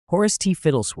Horace T.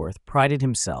 Fiddlesworth prided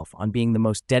himself on being the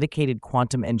most dedicated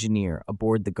quantum engineer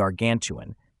aboard the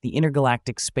Gargantuan, the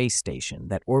intergalactic space station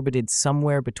that orbited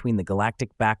somewhere between the galactic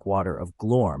backwater of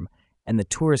Glorm and the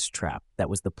tourist trap that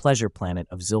was the pleasure planet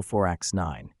of Zilforax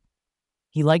 9.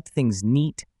 He liked things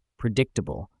neat,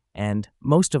 predictable, and,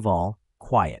 most of all,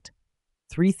 quiet.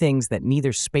 Three things that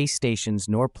neither space stations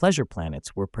nor pleasure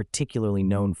planets were particularly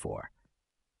known for.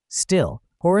 Still,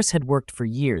 Horace had worked for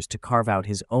years to carve out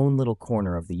his own little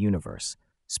corner of the universe,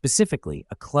 specifically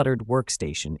a cluttered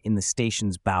workstation in the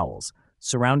station's bowels,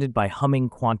 surrounded by humming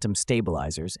quantum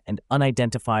stabilizers and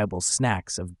unidentifiable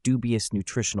snacks of dubious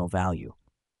nutritional value.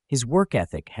 His work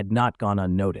ethic had not gone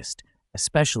unnoticed,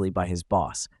 especially by his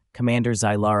boss, Commander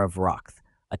Zylara Vrockth,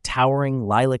 a towering,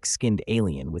 lilac-skinned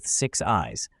alien with 6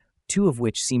 eyes, 2 of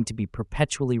which seemed to be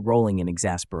perpetually rolling in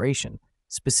exasperation,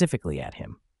 specifically at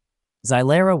him.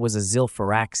 Zylara was a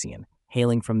Zilforaxian,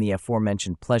 hailing from the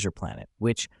aforementioned pleasure planet,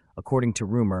 which, according to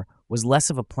rumor, was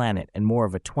less of a planet and more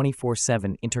of a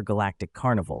 24/7 intergalactic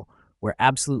carnival where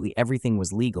absolutely everything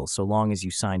was legal so long as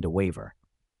you signed a waiver.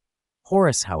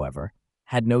 Horace, however,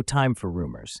 had no time for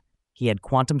rumors. He had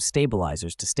quantum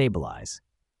stabilizers to stabilize.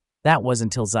 That was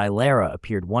until Zylara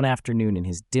appeared one afternoon in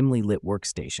his dimly lit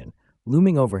workstation,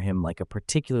 looming over him like a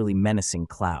particularly menacing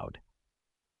cloud.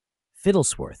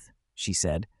 "Fiddlesworth," she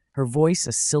said, her voice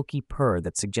a silky purr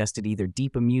that suggested either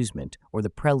deep amusement or the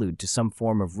prelude to some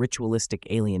form of ritualistic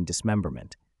alien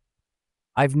dismemberment.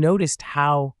 "I've noticed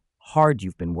how hard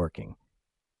you've been working."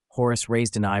 Horace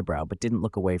raised an eyebrow but didn't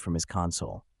look away from his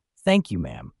console. "Thank you,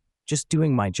 ma'am. Just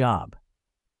doing my job."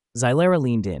 Zylara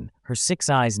leaned in, her 6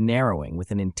 eyes narrowing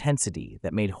with an intensity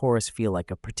that made Horace feel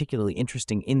like a particularly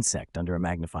interesting insect under a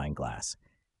magnifying glass.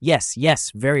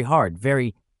 Yes, very hard,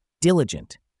 very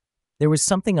diligent." There was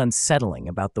something unsettling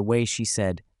about the way she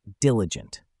said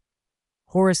diligent.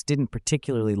 Horace didn't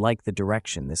particularly like the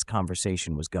direction this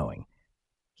conversation was going.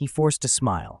 He forced a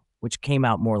smile, which came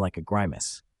out more like a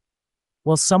grimace.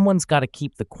 "Well, someone's got to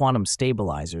keep the quantum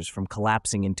stabilizers from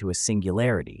collapsing into a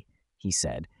singularity," he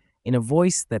said, in a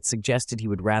voice that suggested he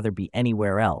would rather be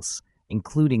anywhere else,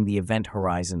 including the event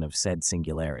horizon of said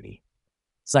singularity.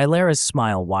 Zylara's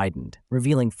smile widened,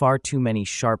 revealing far too many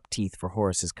sharp teeth for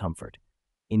Horace's comfort.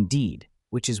 "Indeed,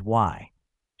 which is why."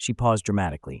 She paused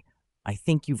dramatically. "I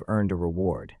think you've earned a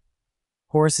reward."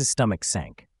 Horace's stomach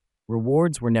sank.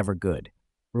 Rewards were never good.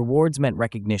 Rewards meant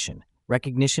recognition.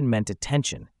 Recognition meant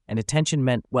attention. And attention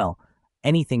meant, well,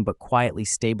 anything but quietly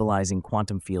stabilizing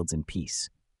quantum fields in peace.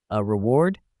 "A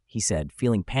reward?" he said,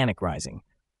 feeling panic rising.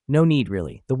 "No need,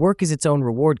 really. The work is its own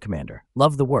reward, Commander.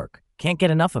 Love the work. Can't get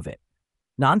enough of it."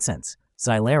 "Nonsense,"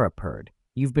 Zylara purred.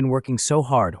 "You've been working so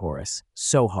hard, Horace.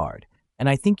 So hard. And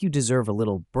I think you deserve a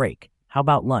little break. How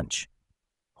about lunch?"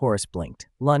 Horace blinked.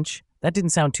 Lunch? That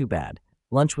didn't sound too bad.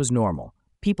 Lunch was normal.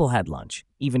 People had lunch,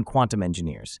 even quantum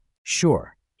engineers.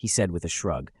 "Sure," he said with a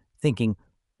shrug, thinking,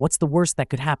 what's the worst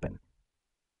that could happen?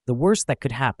 The worst that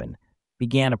could happen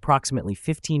began approximately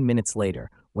 15 minutes later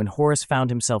when Horace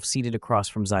found himself seated across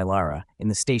from Zylara in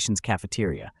the station's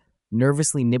cafeteria,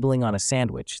 nervously nibbling on a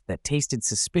sandwich that tasted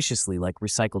suspiciously like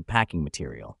recycled packing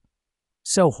material.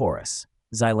 "So, Horace,"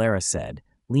 Zylara said,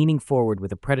 leaning forward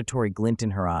with a predatory glint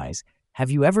in her eyes,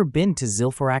 "have you ever been to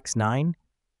Zilforax 9?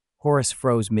 Horace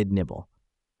froze mid-nibble.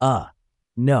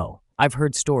 No. I've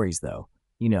heard stories, though.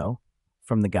 You know,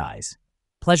 from the guys.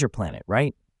 Pleasure planet,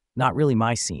 right? Not really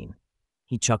my scene."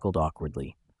 He chuckled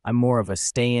awkwardly. "I'm more of a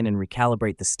stay in and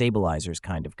recalibrate the stabilizers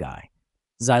kind of guy."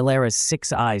 Zylara's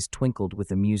 6 eyes twinkled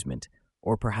with amusement,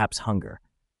 or perhaps hunger.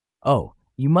 "Oh,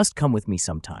 you must come with me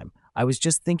sometime. I was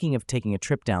just thinking of taking a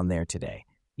trip down there today.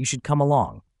 You should come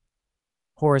along."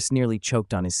 Horace nearly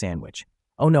choked on his sandwich.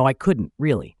 "Oh no, I couldn't,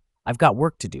 really. I've got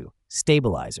work to do.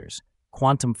 Stabilizers.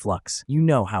 Quantum flux. You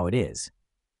know how it is."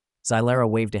 Zylara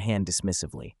waved a hand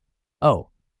dismissively. "Oh,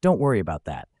 don't worry about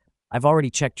that. I've already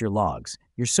checked your logs.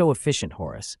 You're so efficient,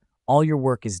 Horace. All your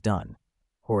work is done."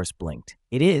 Horace blinked.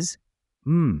 "It is?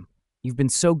 You've been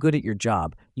so good at your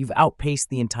job, you've outpaced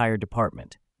the entire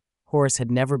department." Horace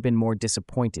had never been more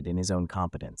disappointed in his own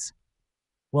competence.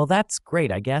 "Well, that's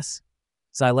great, I guess."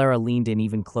 Zylara leaned in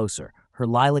even closer, her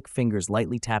lilac fingers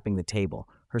lightly tapping the table,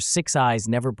 her 6 eyes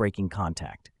never breaking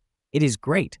contact. "It is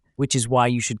great, which is why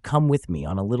you should come with me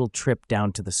on a little trip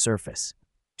down to the surface.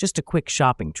 Just a quick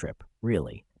shopping trip,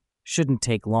 really. Shouldn't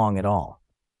take long at all."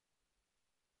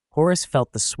 Horace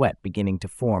felt the sweat beginning to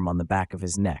form on the back of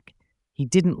his neck. He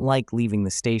didn't like leaving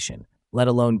the station, let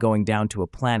alone going down to a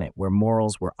planet where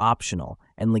morals were optional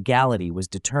and legality was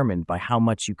determined by how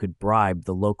much you could bribe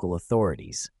the local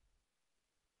authorities.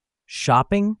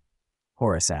 "Shopping?"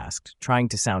 Horace asked, trying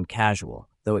to sound casual,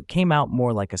 though it came out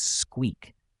more like a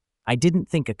squeak. I didn't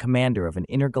think a commander of an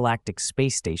intergalactic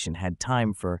space station had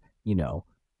time for,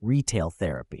 retail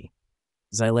therapy.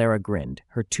 Xylera grinned,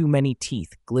 her too many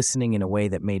teeth glistening in a way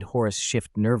that made Horace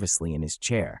shift nervously in his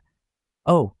chair.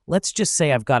 Oh, let's just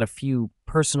say I've got a few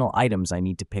personal items I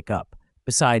need to pick up.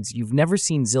 Besides, you've never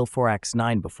seen Zilforax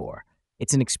 9 before.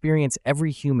 It's an experience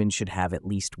every human should have at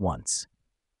least once.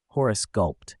 Horace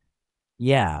gulped.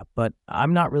 Yeah, but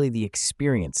I'm not really the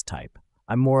experienced type.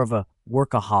 I'm more of a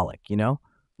workaholic.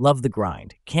 Love the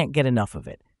grind. Can't get enough of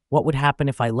it. What would happen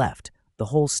if I left? The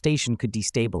whole station could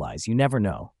destabilize. You never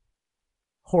know.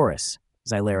 Horace,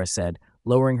 Xylera said,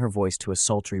 lowering her voice to a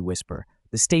sultry whisper,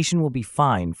 the station will be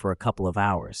fine for a couple of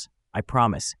hours. I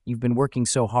promise. You've been working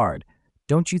so hard.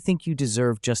 Don't you think you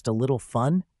deserve just a little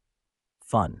fun?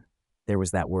 Fun. There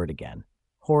was that word again.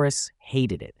 Horace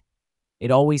hated it.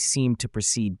 It always seemed to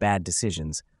precede bad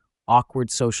decisions,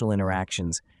 awkward social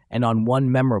interactions, and on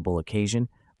one memorable occasion,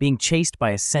 being chased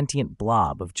by a sentient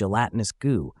blob of gelatinous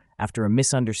goo after a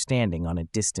misunderstanding on a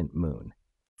distant moon.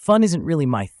 Fun isn't really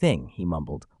my thing, he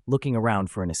mumbled, looking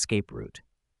around for an escape route.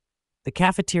 The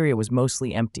cafeteria was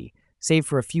mostly empty, save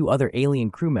for a few other alien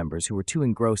crew members who were too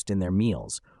engrossed in their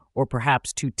meals, or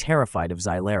perhaps too terrified of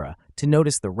Xylera to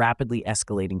notice the rapidly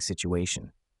escalating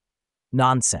situation.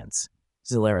 Nonsense,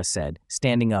 Xylera said,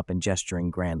 standing up and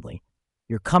gesturing grandly.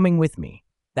 You're coming with me.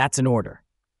 That's an order.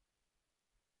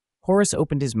 Horace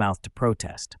opened his mouth to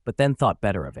protest, but then thought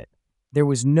better of it. There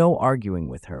was no arguing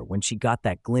with her when she got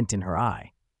that glint in her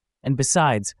eye. And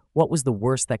besides, what was the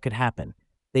worst that could happen?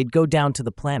 They'd go down to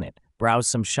the planet, browse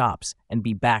some shops, and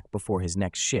be back before his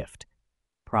next shift.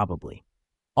 Probably.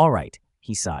 All right,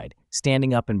 he sighed,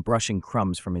 standing up and brushing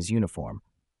crumbs from his uniform.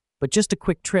 But just a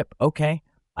quick trip, okay?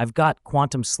 I've got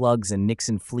quantum slugs and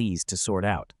Nixon fleas to sort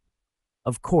out.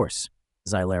 Of course,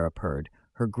 Xylera purred,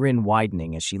 her grin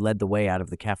widening as she led the way out of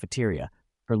the cafeteria,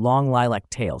 her long lilac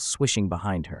tail swishing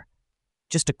behind her.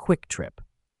 Just a quick trip.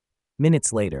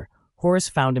 Minutes later, Horace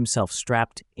found himself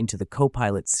strapped into the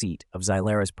co-pilot's seat of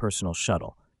Xylera's personal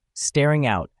shuttle, staring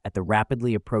out at the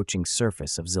rapidly approaching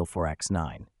surface of Zilforax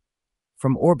 9.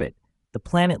 From orbit, the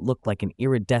planet looked like an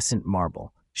iridescent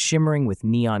marble, shimmering with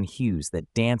neon hues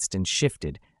that danced and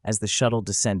shifted as the shuttle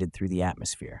descended through the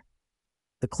atmosphere.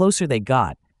 The closer they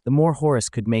got, the more Horace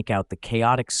could make out the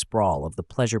chaotic sprawl of the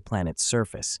pleasure planet's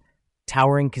surface,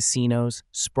 towering casinos,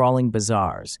 sprawling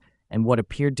bazaars, and what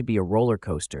appeared to be a roller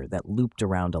coaster that looped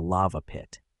around a lava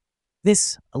pit.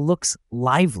 This looks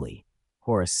lively,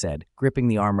 Horace said, gripping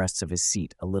the armrests of his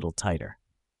seat a little tighter.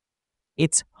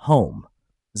 It's home,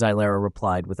 Xylera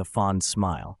replied with a fond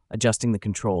smile, adjusting the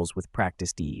controls with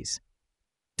practiced ease.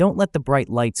 Don't let the bright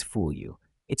lights fool you.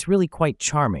 It's really quite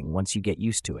charming once you get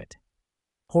used to it.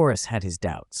 Horace had his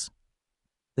doubts.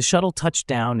 The shuttle touched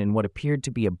down in what appeared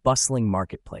to be a bustling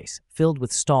marketplace, filled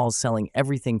with stalls selling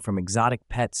everything from exotic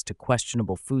pets to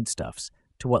questionable foodstuffs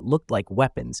to what looked like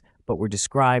weapons but were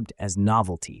described as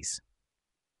novelties.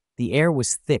 The air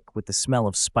was thick with the smell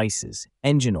of spices,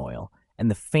 engine oil, and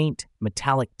the faint,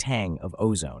 metallic tang of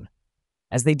ozone.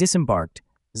 As they disembarked,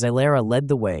 Xylera led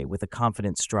the way with a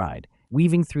confident stride,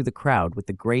 weaving through the crowd with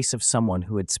the grace of someone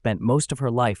who had spent most of her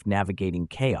life navigating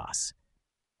chaos.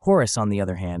 Horace, on the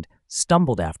other hand,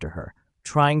 stumbled after her,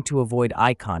 trying to avoid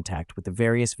eye contact with the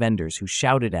various vendors who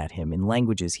shouted at him in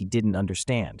languages he didn't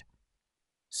understand.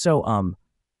 So,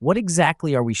 what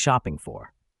exactly are we shopping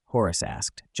for? Horace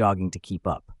asked, jogging to keep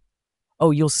up.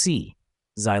 Oh, you'll see,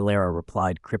 Xylera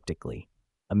replied cryptically,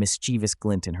 a mischievous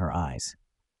glint in her eyes.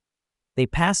 They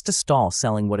passed a stall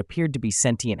selling what appeared to be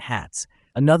sentient hats,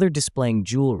 another displaying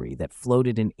jewelry that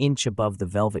floated an inch above the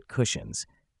velvet cushions,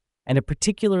 and a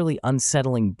particularly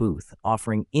unsettling booth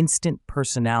offering instant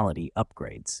personality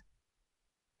upgrades.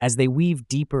 As they weaved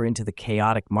deeper into the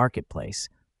chaotic marketplace,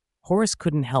 Horace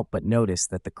couldn't help but notice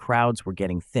that the crowds were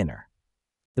getting thinner.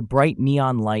 The bright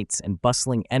neon lights and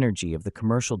bustling energy of the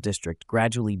commercial district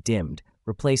gradually dimmed,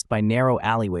 replaced by narrow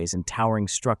alleyways and towering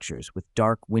structures with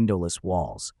dark, windowless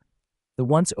walls. The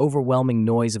once overwhelming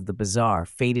noise of the bazaar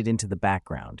faded into the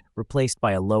background, replaced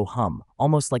by a low hum,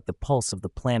 almost like the pulse of the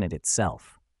planet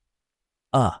itself.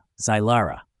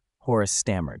 Xylera, Horace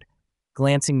stammered,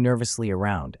 glancing nervously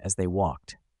around as they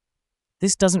walked.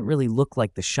 This doesn't really look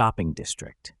like the shopping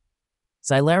district.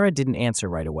 Xylera didn't answer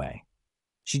right away.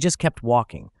 She just kept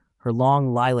walking, her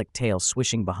long lilac tail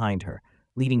swishing behind her,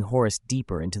 leading Horace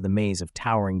deeper into the maze of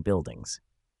towering buildings.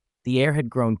 The air had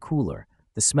grown cooler,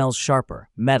 the smells sharper,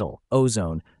 metal,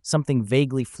 ozone, something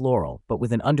vaguely floral, but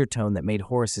with an undertone that made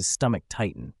Horace's stomach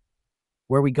tighten.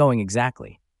 Where are we going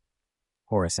exactly?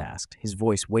 Horace asked, his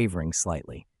voice wavering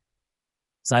slightly.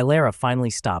 Xylera finally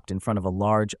stopped in front of a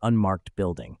large, unmarked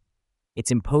building.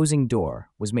 Its imposing door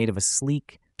was made of a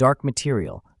sleek, dark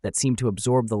material that seemed to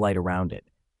absorb the light around it.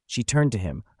 She turned to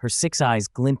him, her 6 eyes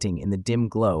glinting in the dim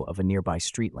glow of a nearby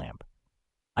street lamp.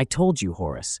 "I told you,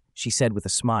 Horace," she said with a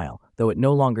smile, though it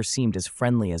no longer seemed as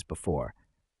friendly as before.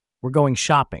 "We're going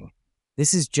shopping.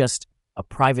 This is just a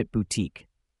private boutique."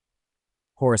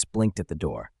 Horace blinked at the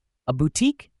door. "A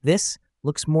boutique? This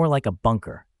looks more like a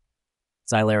bunker."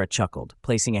 Xylara chuckled,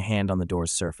 placing a hand on the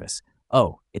door's surface.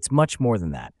 "Oh, it's much more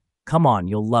than that. Come on,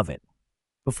 you'll love it."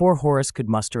 Before Horace could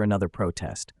muster another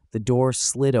protest, the door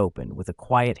slid open with a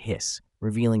quiet hiss,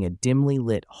 revealing a dimly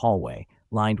lit hallway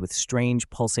lined with strange,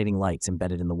 pulsating lights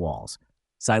embedded in the walls.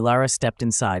 Xylara stepped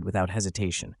inside without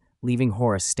hesitation, leaving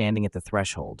Horace standing at the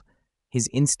threshold, his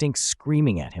instincts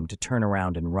screaming at him to turn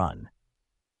around and run.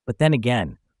 But then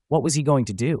again, what was he going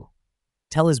to do?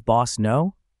 Tell his boss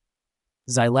no?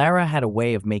 Xylara had a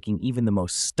way of making even the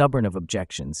most stubborn of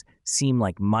objections seem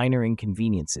like minor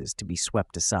inconveniences to be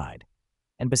swept aside.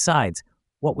 And besides,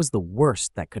 what was the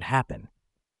worst that could happen?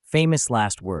 Famous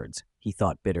last words, he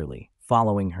thought bitterly,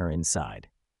 following her inside.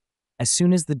 As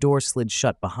soon as the door slid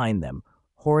shut behind them,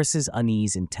 Horace's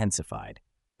unease intensified.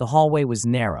 The hallway was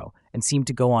narrow and seemed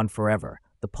to go on forever,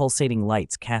 the pulsating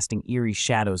lights casting eerie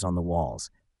shadows on the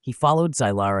walls. He followed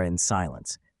Xylara in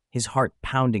silence, his heart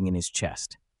pounding in his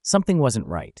chest. Something wasn't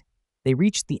right. They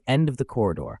reached the end of the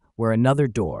corridor, where another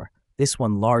door, this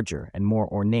one larger and more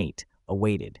ornate,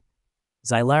 awaited.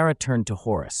 Xylara turned to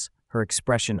Horace, her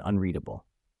expression unreadable.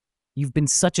 "You've been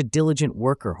such a diligent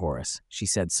worker, Horace," she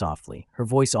said softly, her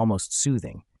voice almost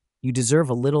soothing. "You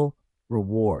deserve a little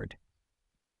reward."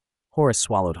 Horace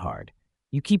swallowed hard.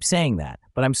 "You keep saying that,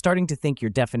 but I'm starting to think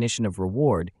your definition of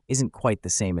reward isn't quite the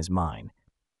same as mine."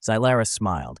 Xylara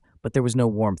smiled, but there was no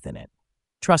warmth in it.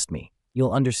 "Trust me,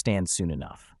 you'll understand soon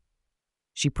enough."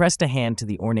 She pressed a hand to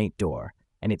the ornate door,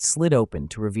 and it slid open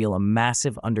to reveal a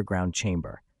massive underground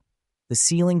chamber. The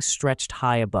ceiling stretched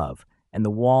high above, and the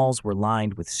walls were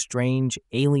lined with strange,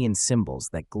 alien symbols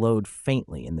that glowed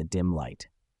faintly in the dim light.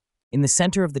 In the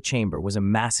center of the chamber was a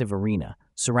massive arena,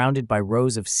 surrounded by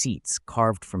rows of seats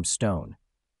carved from stone.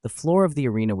 The floor of the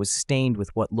arena was stained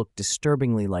with what looked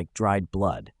disturbingly like dried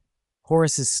blood.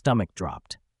 Horace's stomach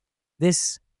dropped.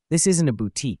 This isn't a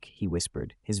boutique," he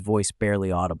whispered, his voice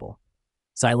barely audible.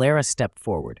 Xylara stepped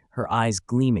forward, her eyes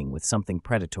gleaming with something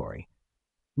predatory.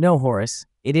 "No, Horace,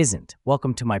 it isn't.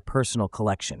 Welcome to my personal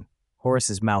collection."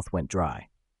 Horace's mouth went dry.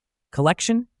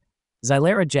 "Collection?"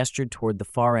 Xylara gestured toward the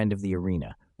far end of the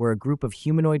arena, where a group of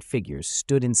humanoid figures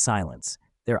stood in silence,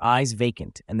 their eyes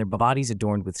vacant and their bodies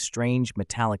adorned with strange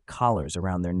metallic collars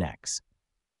around their necks.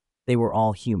 They were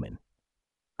all human.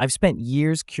 "I've spent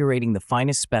years curating the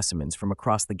finest specimens from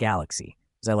across the galaxy,"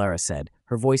 Xylara said,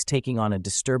 her voice taking on a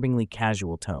disturbingly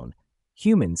casual tone.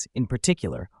 "Humans, in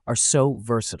particular, are so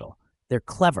versatile. They're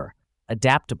clever,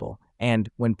 adaptable, and,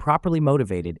 when properly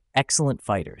motivated, excellent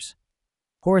fighters."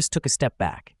 Horace took a step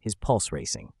back, his pulse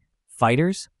racing.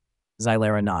 "Fighters?"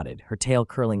 Xylara nodded, her tail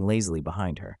curling lazily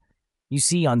behind her. "You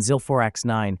see, on Zilforax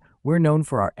 9, we're known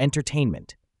for our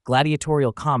entertainment,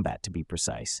 gladiatorial combat to be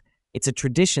precise. It's a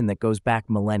tradition that goes back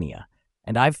millennia,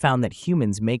 and I've found that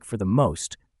humans make for the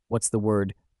most,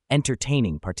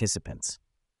 entertaining participants."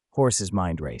 Horace's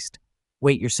mind raced.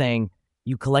 "Wait, you're saying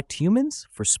you collect humans?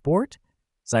 For sport?"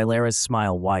 Xylara's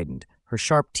smile widened, her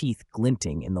sharp teeth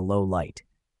glinting in the low light.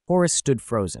 Horace stood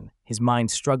frozen, his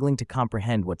mind struggling to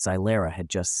comprehend what Xylara had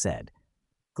just said.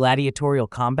 Gladiatorial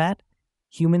combat?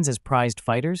 Humans as prized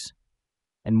fighters?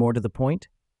 And more to the point?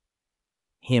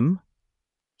 Him?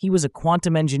 He was a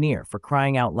quantum engineer, for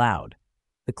crying out loud.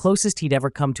 The closest he'd ever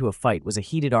come to a fight was a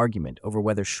heated argument over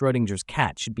whether Schrodinger's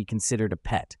cat should be considered a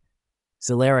pet.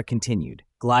 Xylara continued,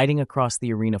 gliding across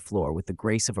the arena floor with the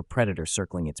grace of a predator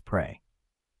circling its prey.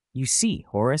 "You see,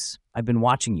 Horace, I've been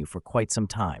watching you for quite some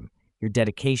time. Your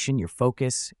dedication, your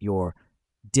focus, your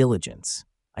diligence.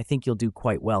 I think you'll do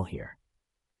quite well here."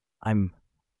 "I'm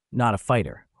not a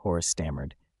fighter," Horace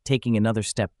stammered, taking another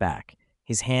step back,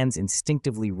 his hands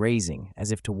instinctively raising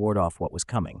as if to ward off what was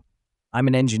coming. "I'm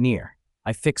an engineer.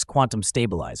 I fix quantum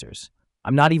stabilizers.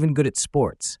 I'm not even good at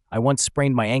sports. I once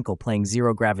sprained my ankle playing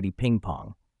zero-gravity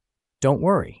ping-pong." "Don't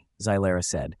worry," Xylara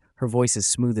said, her voice as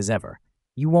smooth as ever.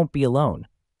 "You won't be alone.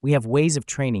 We have ways of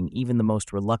training even the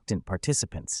most reluctant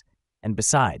participants. And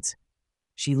besides,"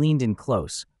 she leaned in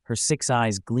close, her 6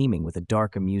 eyes gleaming with a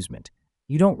dark amusement,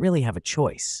 "you don't really have a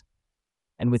choice."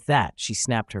 And with that, she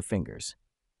snapped her fingers.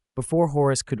 Before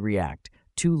Horace could react,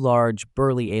 2 large,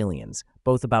 burly aliens,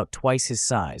 both about twice his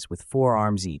size, with 4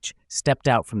 arms each, stepped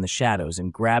out from the shadows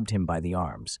and grabbed him by the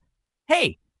arms.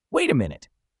 "Hey, wait a minute,"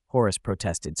 Horace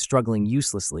protested, struggling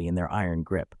uselessly in their iron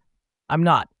grip. "I'm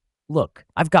not. Look,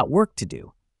 I've got work to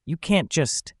do. You can't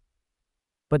just..."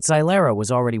 But Xylera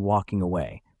was already walking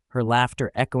away, her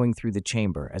laughter echoing through the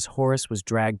chamber as Horace was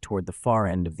dragged toward the far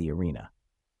end of the arena.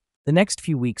 The next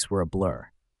few weeks were a blur.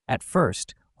 At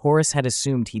first, Horace had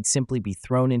assumed he'd simply be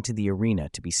thrown into the arena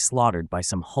to be slaughtered by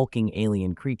some hulking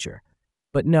alien creature.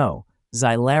 But no,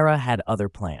 Xylera had other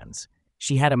plans.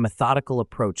 She had a methodical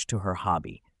approach to her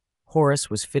hobby. Horace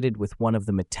was fitted with one of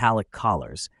the metallic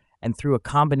collars, and through a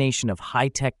combination of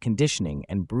high-tech conditioning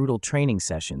and brutal training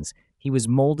sessions, he was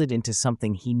molded into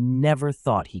something he never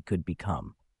thought he could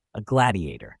become: a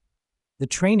gladiator. The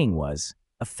training was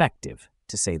effective,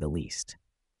 to say the least.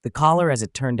 The collar, as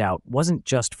it turned out, wasn't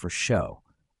just for show.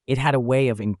 It had a way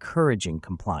of encouraging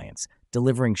compliance,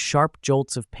 delivering sharp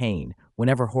jolts of pain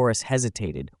whenever Horace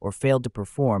hesitated or failed to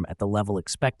perform at the level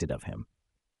expected of him.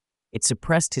 It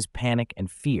suppressed his panic and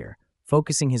fear,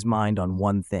 focusing his mind on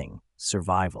one thing: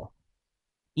 survival.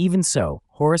 Even so,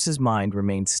 Horace's mind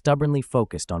remained stubbornly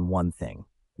focused on one thing: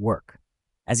 work.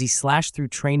 As he slashed through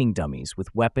training dummies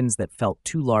with weapons that felt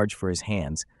too large for his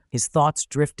hands, his thoughts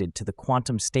drifted to the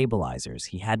quantum stabilizers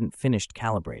he hadn't finished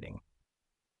calibrating.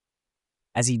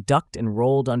 As he ducked and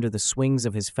rolled under the swings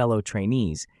of his fellow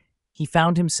trainees, he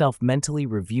found himself mentally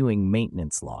reviewing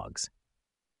maintenance logs.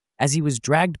 As he was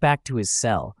dragged back to his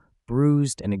cell,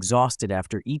 bruised and exhausted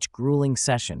after each grueling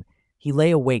session, he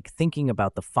lay awake thinking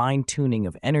about the fine-tuning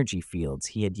of energy fields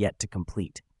he had yet to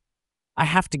complete. "I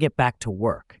have to get back to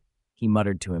work," he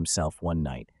muttered to himself one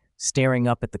night, staring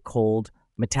up at the cold,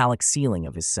 metallic ceiling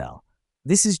of his cell.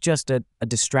 "This is just a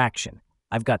distraction.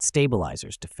 I've got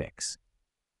stabilizers to fix."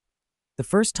 The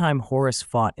first time Horace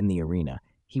fought in the arena,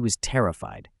 he was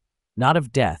terrified, not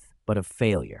of death, but of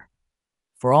failure.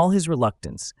 For all his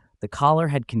reluctance, the collar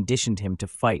had conditioned him to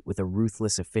fight with a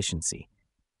ruthless efficiency.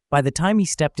 By the time he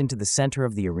stepped into the center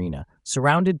of the arena,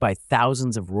 surrounded by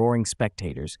thousands of roaring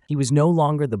spectators, he was no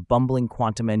longer the bumbling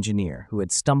quantum engineer who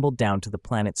had stumbled down to the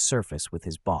planet's surface with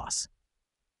his boss.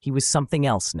 He was something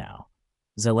else now: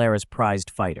 Xylera's prized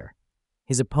fighter.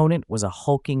 His opponent was a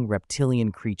hulking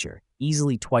reptilian creature,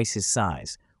 easily twice his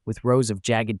size, with rows of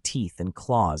jagged teeth and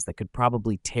claws that could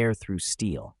probably tear through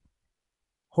steel.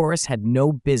 Horace had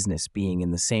no business being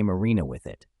in the same arena with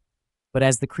it. But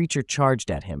as the creature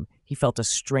charged at him, he felt a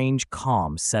strange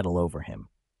calm settle over him.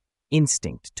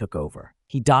 Instinct took over.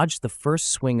 He dodged the first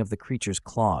swing of the creature's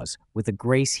claws with a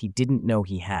grace he didn't know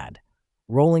he had,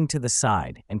 rolling to the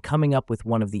side and coming up with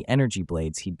one of the energy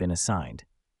blades he'd been assigned.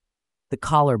 The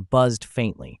collar buzzed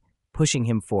faintly, pushing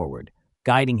him forward,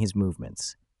 guiding his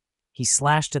movements. He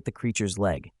slashed at the creature's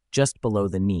leg, just below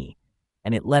the knee,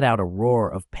 and it let out a roar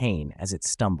of pain as it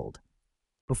stumbled.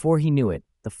 Before he knew it,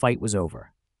 the fight was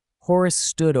over. Horace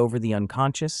stood over the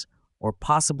unconscious, or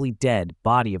possibly dead,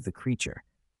 body of the creature,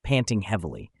 panting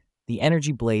heavily, the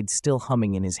energy blade still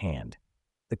humming in his hand.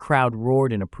 The crowd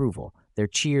roared in approval, their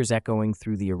cheers echoing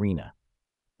through the arena.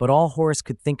 But all Horace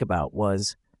could think about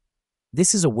was,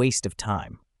 "This is a waste of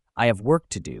time. I have work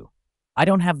to do. I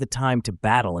don't have the time to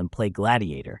battle and play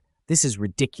gladiator. This is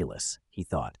ridiculous," he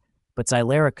thought. But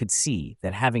Xylera could see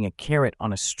that having a carrot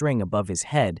on a string above his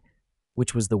head,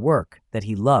 which was the work that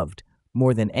he loved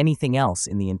more than anything else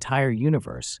in the entire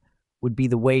universe, would be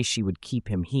the way she would keep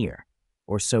him here,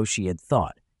 or so she had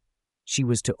thought. She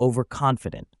was too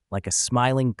overconfident, like a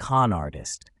smiling con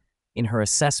artist, in her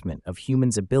assessment of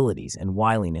humans' abilities and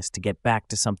wiliness to get back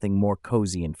to something more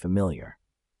cozy and familiar.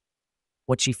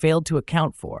 What she failed to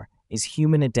account for is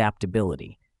human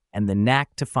adaptability and the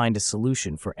knack to find a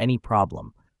solution for any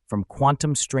problem, from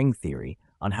quantum string theory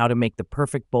on how to make the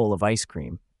perfect bowl of ice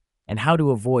cream and how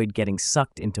to avoid getting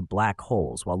sucked into black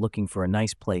holes while looking for a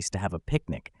nice place to have a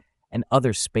picnic, and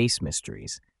other space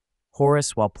mysteries.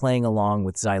 Horace, while playing along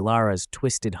with Xylara's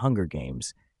twisted Hunger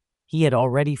Games, he had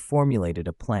already formulated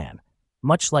a plan.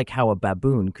 Much like how a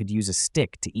baboon could use a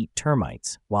stick to eat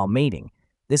termites while mating,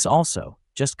 this also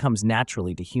just comes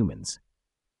naturally to humans.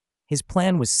 His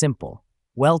plan was simple,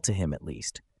 well to him at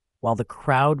least. While the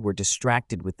crowd were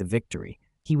distracted with the victory,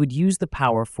 he would use the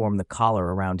power from the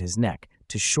collar around his neck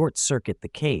to short-circuit the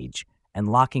cage and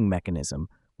locking mechanism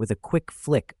with a quick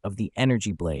flick of the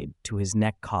energy blade to his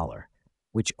neck collar,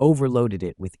 which overloaded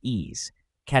it with ease,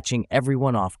 catching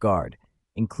everyone off guard,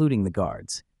 including the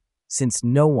guards. Since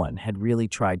no one had really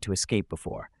tried to escape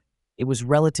before, it was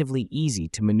relatively easy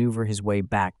to maneuver his way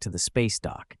back to the space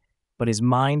dock, but his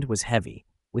mind was heavy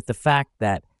with the fact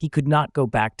that he could not go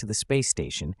back to the space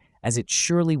station, as it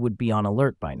surely would be on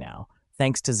alert by now,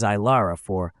 thanks to Xylara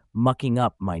for mucking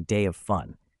up my day of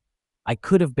fun. I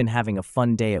could have been having a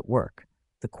fun day at work.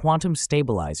 The quantum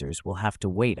stabilizers will have to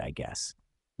wait, I guess.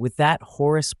 With that,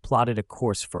 Horace plotted a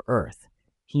course for Earth.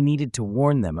 He needed to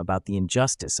warn them about the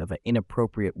injustice of an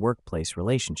inappropriate workplace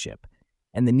relationship.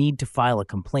 and the need to file a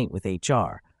complaint with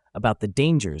HR about the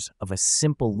dangers of a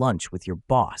simple lunch with your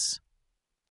boss.